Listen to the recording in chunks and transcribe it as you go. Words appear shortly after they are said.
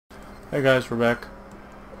Hey guys, we're back.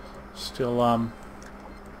 Still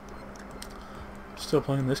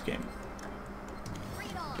playing this game.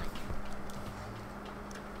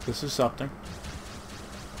 This is something.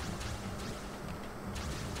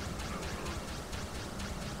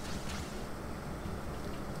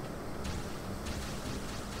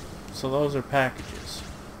 So those are packages.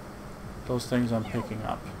 Those things I'm picking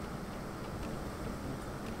up.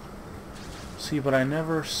 See, but I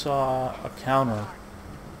never saw a counter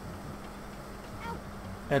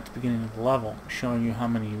at the beginning of the level showing you how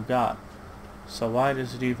many you got. So why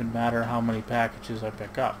does it even matter how many packages I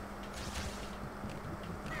pick up?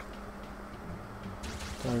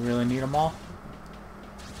 Do I really need them all?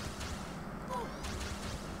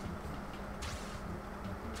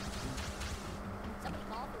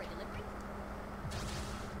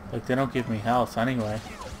 Like, they don't give me health anyway.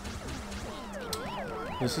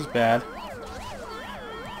 This is bad.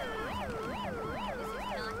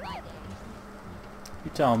 You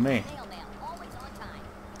tell me.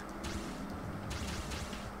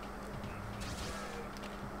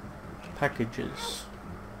 Packages.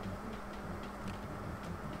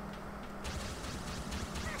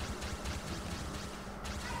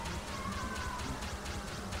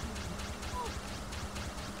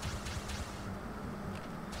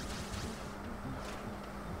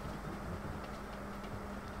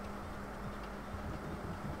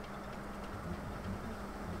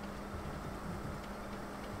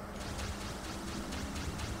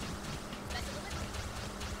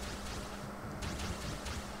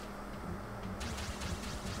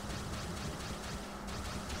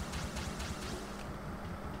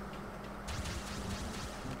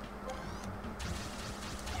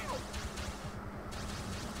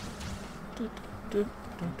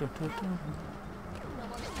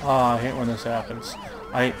 Oh, I hate when this happens.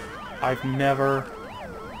 I've never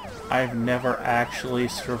actually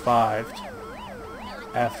survived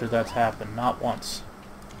after that's happened, not once.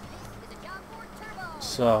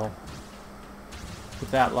 So,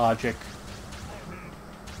 with that logic,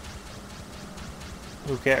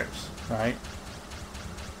 who cares, right?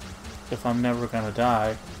 If I'm never gonna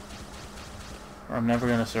die, or I'm never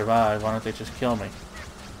gonna survive, why don't they just kill me?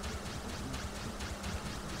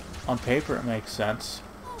 On paper it makes sense,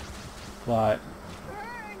 but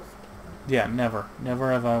yeah, never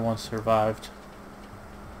have I once survived.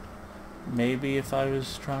 Maybe if I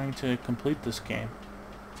was trying to complete this game,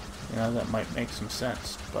 you know, that might make some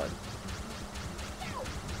sense, but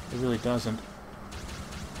it really doesn't.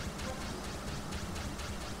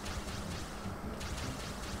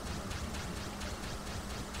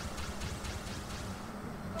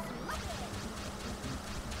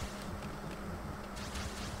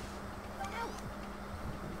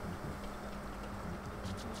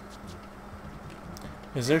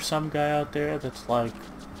 Is there some guy out there that's like,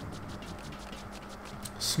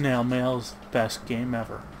 Snail Mail's the best game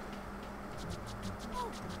ever?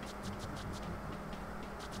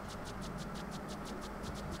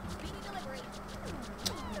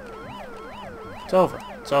 It's over.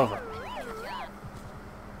 It's over.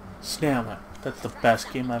 Snail Mail. That's the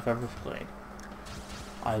best game I've ever played.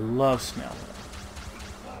 I love Snail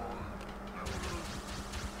Mail.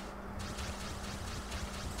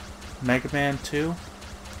 Mega Man 2?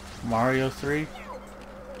 Mario 3?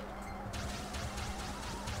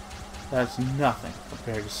 That's nothing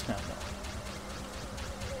compared to Snail Mail.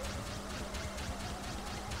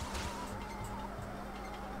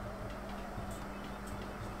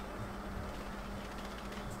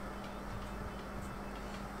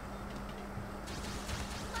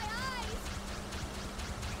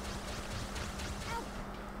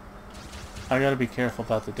 I gotta be careful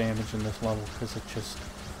about the damage in this level because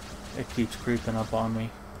it keeps creeping up on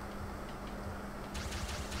me.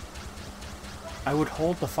 I would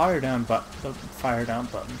hold the fire down button.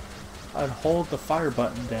 I'd hold the fire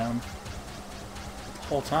button down the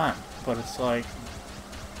whole time, but it's like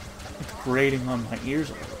it's grating on my ears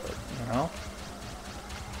a little bit, you know?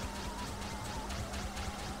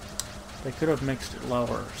 They could have mixed it lower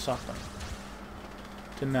or something.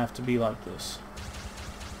 Didn't have to be like this.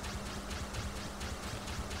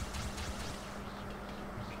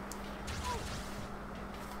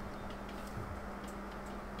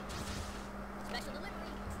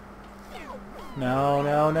 No,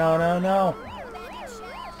 no, no, no, no.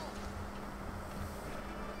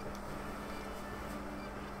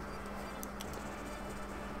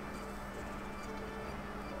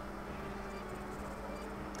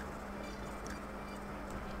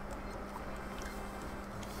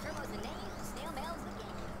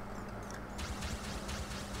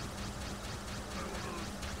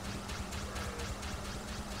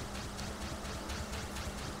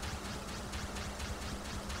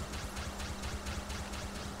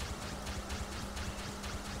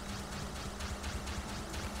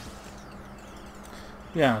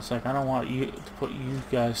 Yeah, it's like I don't want you to put you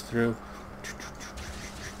guys through.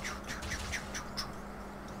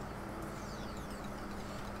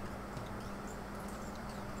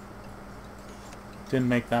 Didn't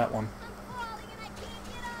make that one.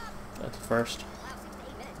 That's the first.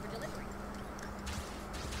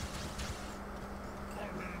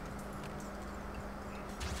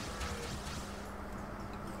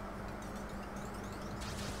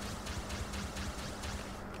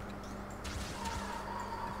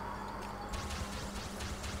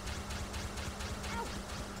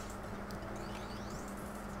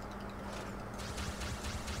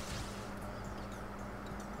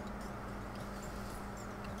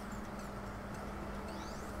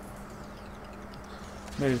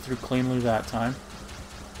 Made it through cleanly that time.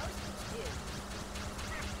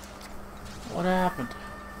 What happened?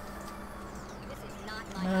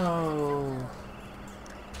 No.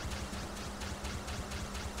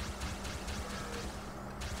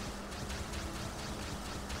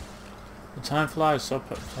 The time flies so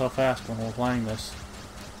fast when we're playing this.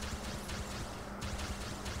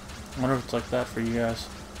 I wonder if it's like that for you guys.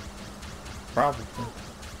 Probably.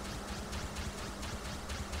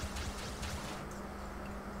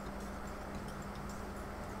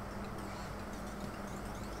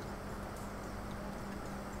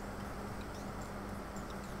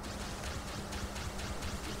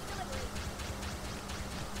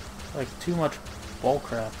 Like too much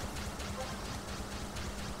bullcrap.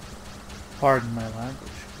 Pardon my language.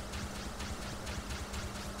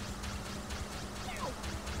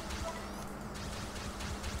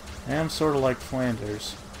 I am sort of like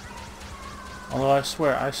Flanders. Although I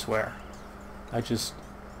swear. I just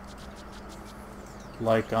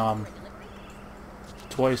like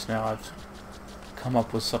twice now I've come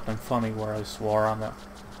up with something funny where I swore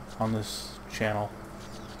on this channel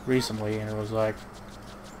recently, and it was like,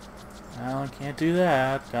 well, I can't do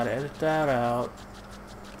that. Gotta edit that out.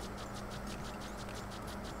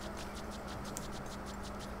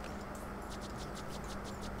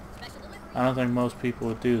 I don't think most people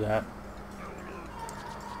would do that.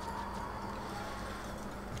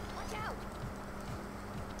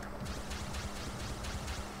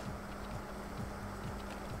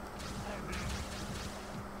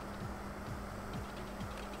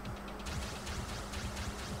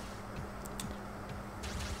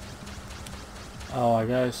 Oh,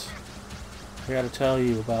 guys, I gotta tell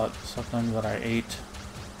you about something that I ate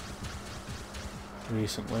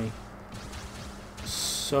recently.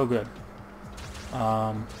 So good.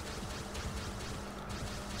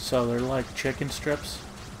 So they're like chicken strips.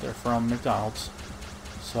 They're from McDonald's.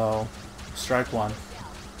 So strike one.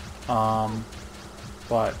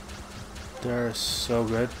 But they're so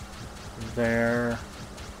good.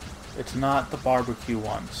 It's not the barbecue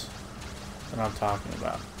ones that I'm talking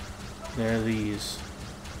about. They're these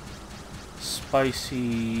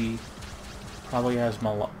spicy, probably has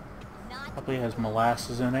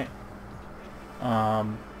molasses in it.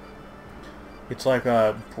 It's like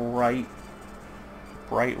a bright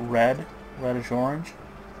red, reddish orange.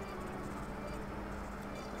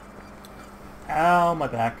 Ow, my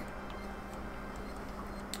back.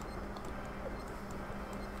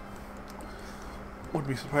 Wouldn't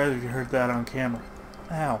be surprised if you heard that on camera.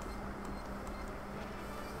 Ow.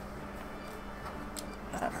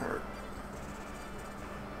 That hurt.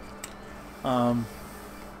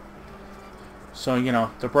 So, you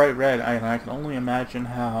know, the bright red, I can only imagine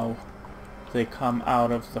how they come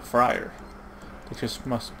out of the fryer. They just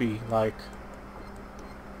must be like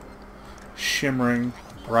shimmering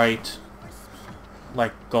bright,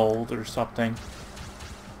 like gold or something.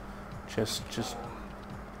 Just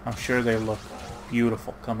I'm sure they look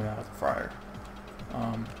beautiful coming out of the fryer.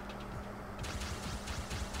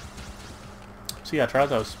 So yeah, try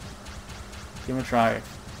those. Give them a try.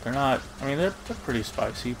 They're not, I mean, they're pretty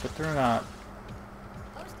spicy, but they're not,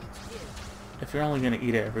 if you're only going to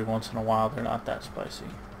eat it every once in a while, they're not that spicy.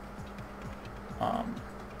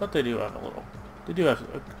 But they do have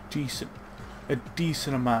a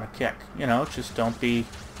decent amount of kick. You know, just don't be,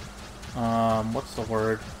 what's the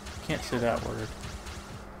word? Can't say that word.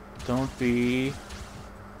 Don't be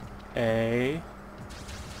a,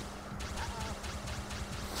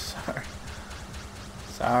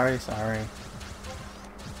 sorry.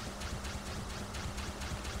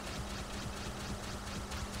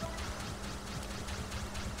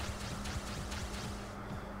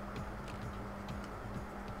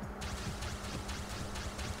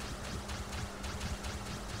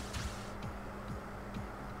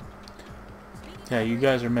 Yeah, you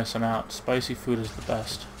guys are missing out. Spicy food is the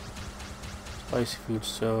best. Spicy food's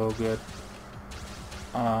so good.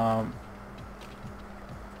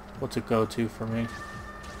 What's a go-to for me?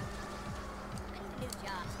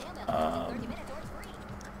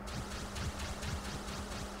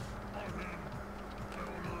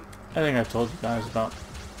 I think I've told you guys about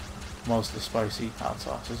most of the spicy hot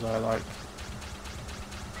sauces I like.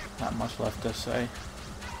 Not much left to say.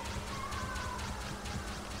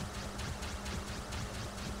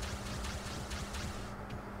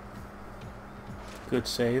 Good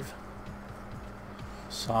save.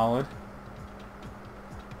 Solid.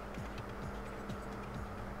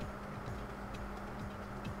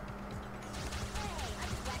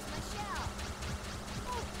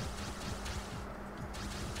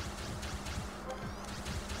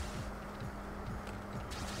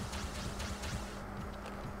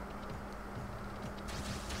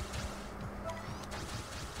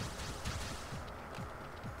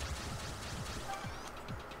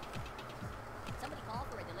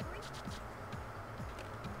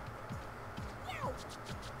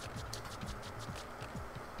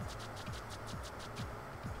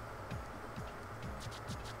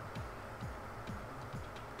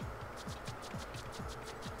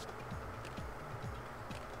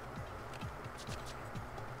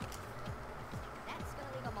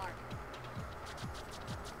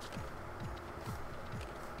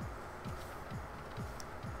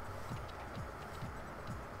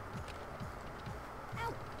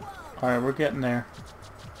 Alright, we're getting there.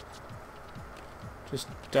 Just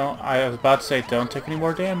don't... I was about to say, don't take any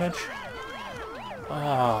more damage.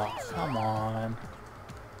 Oh, come on.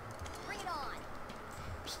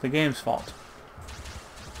 It's the game's fault.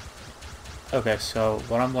 Okay, so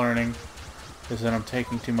what I'm learning is that I'm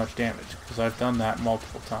taking too much damage. Because I've done that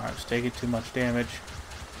multiple times. Taking too much damage,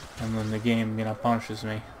 and then the game, punishes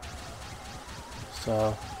me.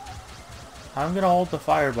 So, I'm gonna hold the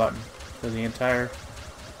fire button for the entirety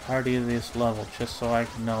of this level, just so I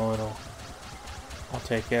can know I'll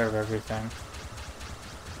take care of everything.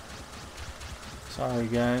 Sorry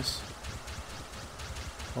guys.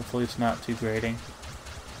 Hopefully it's not too grating.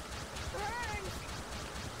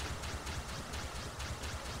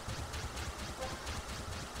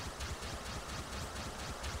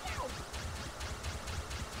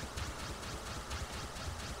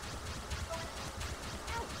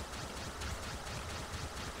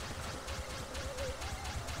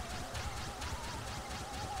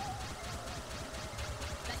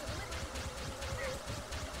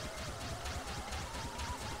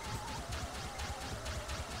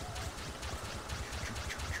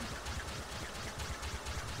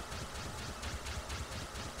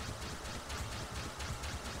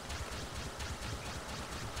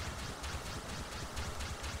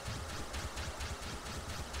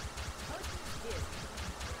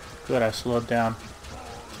 Good, I slowed down.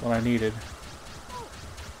 That's what I needed.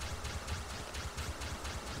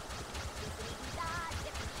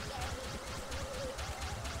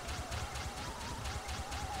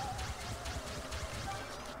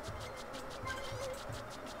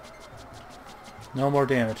 No more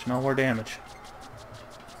damage, no more damage.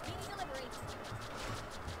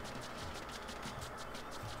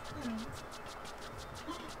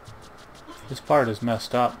 This part is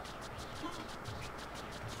messed up.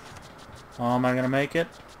 Oh, am I gonna make it?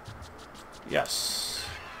 Yes.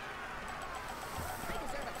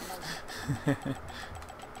 He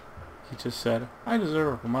just said, I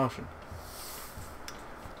deserve a promotion.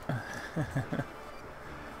 This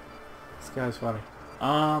guy's funny.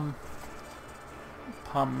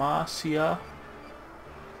 Pamacia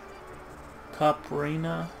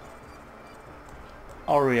Caprina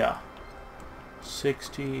Aurea.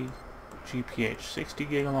 60 GPH, 60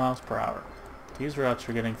 gigamiles per hour. These routes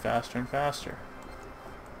are getting faster and faster.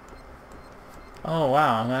 Oh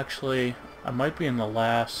wow, I might be in the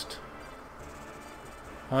last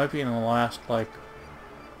like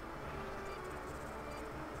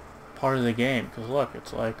part of the game, because look,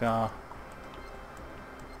 it's like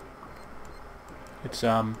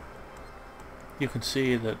you can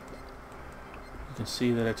see that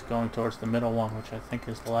it's going towards the middle one, which I think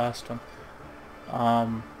is the last one.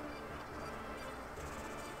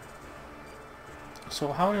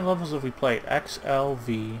 So how many levels have we played?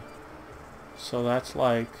 XLV. So that's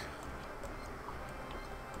like,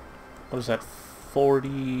 what is that,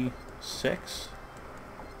 46?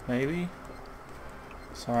 Maybe?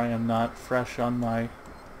 Sorry, I'm not fresh on my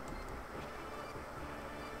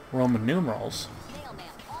Roman numerals.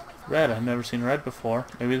 Red, I've never seen red before.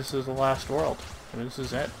 Maybe this is the last world. Maybe this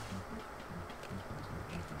is it.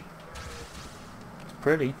 It's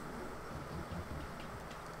pretty.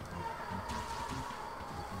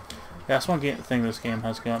 Yeah, that's one thing this game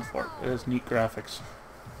has going for it. It has neat graphics.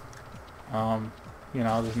 You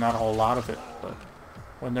know, there's not a whole lot of it, but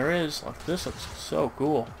when there is, like, this looks so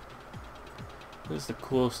cool. This is the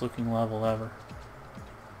coolest looking level ever.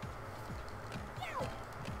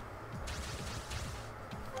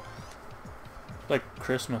 like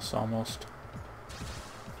Christmas almost.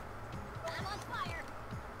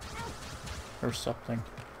 Or something.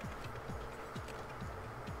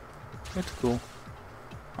 It's cool.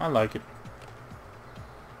 I like it.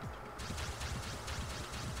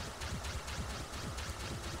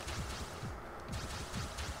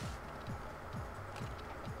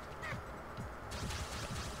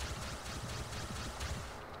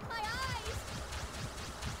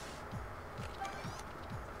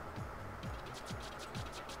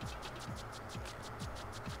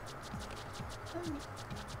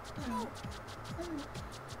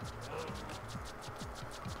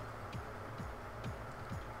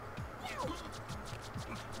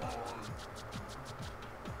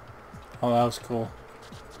 Oh, that was cool.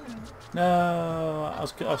 No, I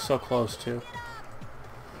was so close to.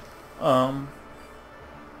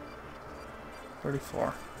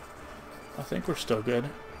 34. I think we're still good. I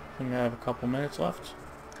think I have a couple minutes left.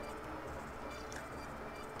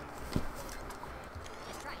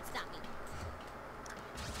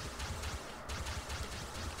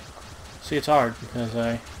 See, it's hard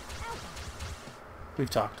because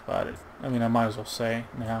we've talked about it. I mean, I might as well say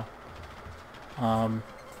now.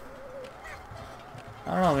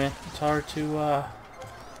 I don't know, man. It's hard to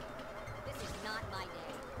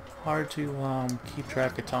keep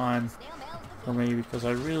track of time for me because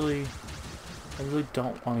I really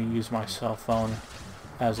don't want to use my cell phone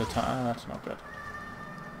as a time. That's not good.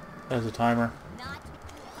 As a timer.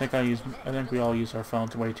 I think we all use our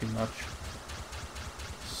phones way too much.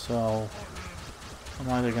 So I'm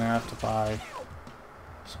either gonna have to buy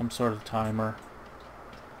some sort of timer,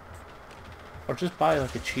 or just buy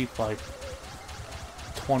like a cheap like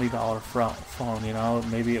 $20 phone. You know,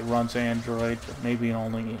 maybe it runs Android, but maybe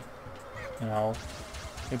only, you know,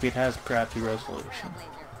 maybe it has crappy resolution.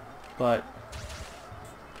 But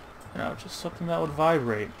you know, just something that would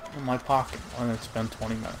vibrate in my pocket when it's been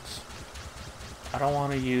 20 minutes. I don't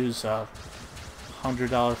want to use a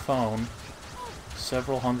 $100 phone,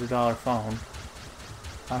 several $100 phone.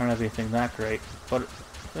 I don't have anything that great, but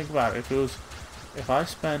think about it. If I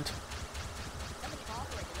spent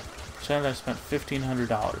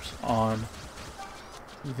 $1,500 on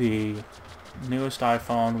the newest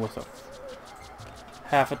iPhone with a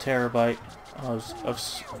half a terabyte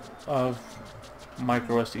of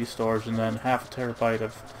micro SD storage and then half a terabyte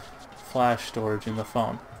of flash storage in the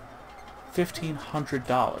phone.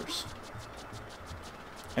 $1,500,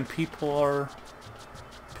 and people are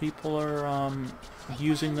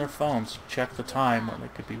using their phones to check the time when they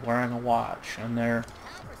could be wearing a watch, and they're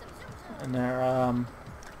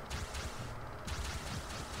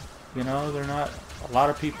you know, they're not. A lot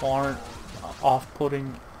of people aren't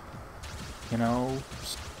off-putting, you know,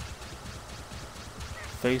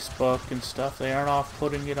 Facebook and stuff. They aren't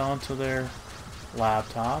off-putting it onto their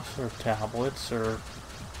laptops or tablets or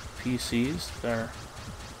PCs. They're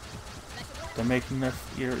making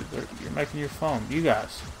you're making your phone. You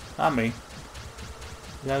guys, not me.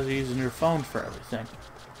 You guys are using your phone for everything.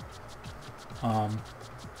 No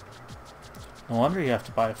wonder you have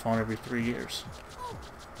to buy a phone every 3 years,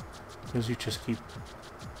 because you just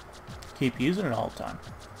keep using it all the time.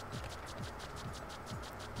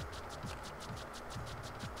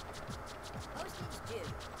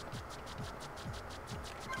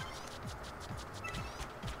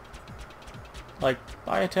 Like,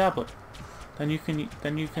 buy a tablet. Then you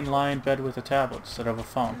can lie in bed with a tablet instead of a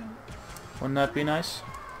phone. Wouldn't that be nice?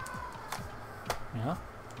 Yeah.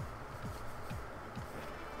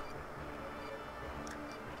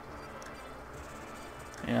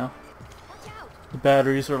 Yeah. The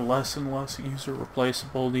batteries are less and less user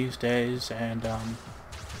replaceable these days, and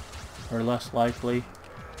are less likely.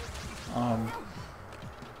 I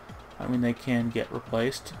mean, they can get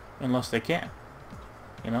replaced unless they can.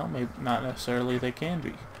 You know, maybe not necessarily they can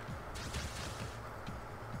be,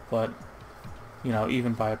 but you know,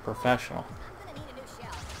 even by a professional.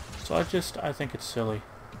 So I think it's silly.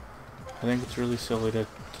 I think it's really silly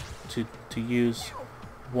to use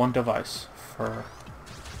one device for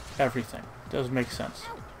everything. It doesn't make sense.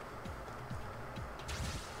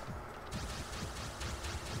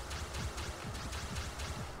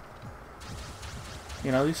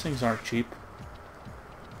 You know, these things aren't cheap.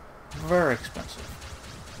 Very expensive.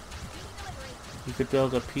 You could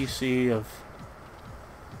build a PC of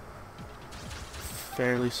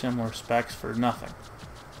fairly similar specs for nothing.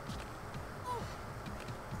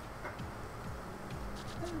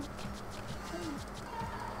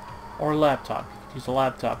 Or a laptop. You could use a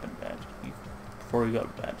laptop in bed before you go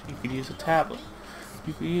to bed. You could use a tablet.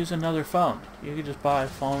 You could use another phone. You could just buy a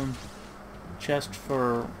phone just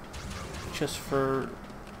for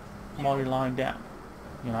while you're lying down.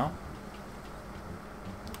 You know?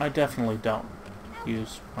 I definitely don't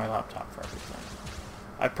use my laptop for everything.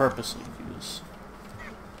 I purposely use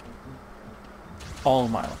all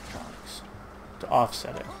of my electronics to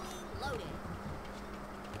offset it.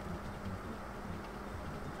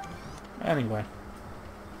 Anyway.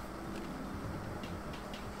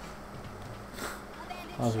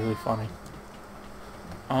 That was really funny.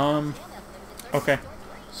 Okay.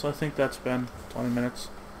 So I think that's been 20 minutes.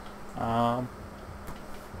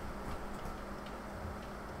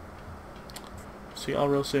 See y'all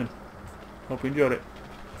real soon. Hope you enjoyed it.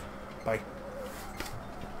 Bye.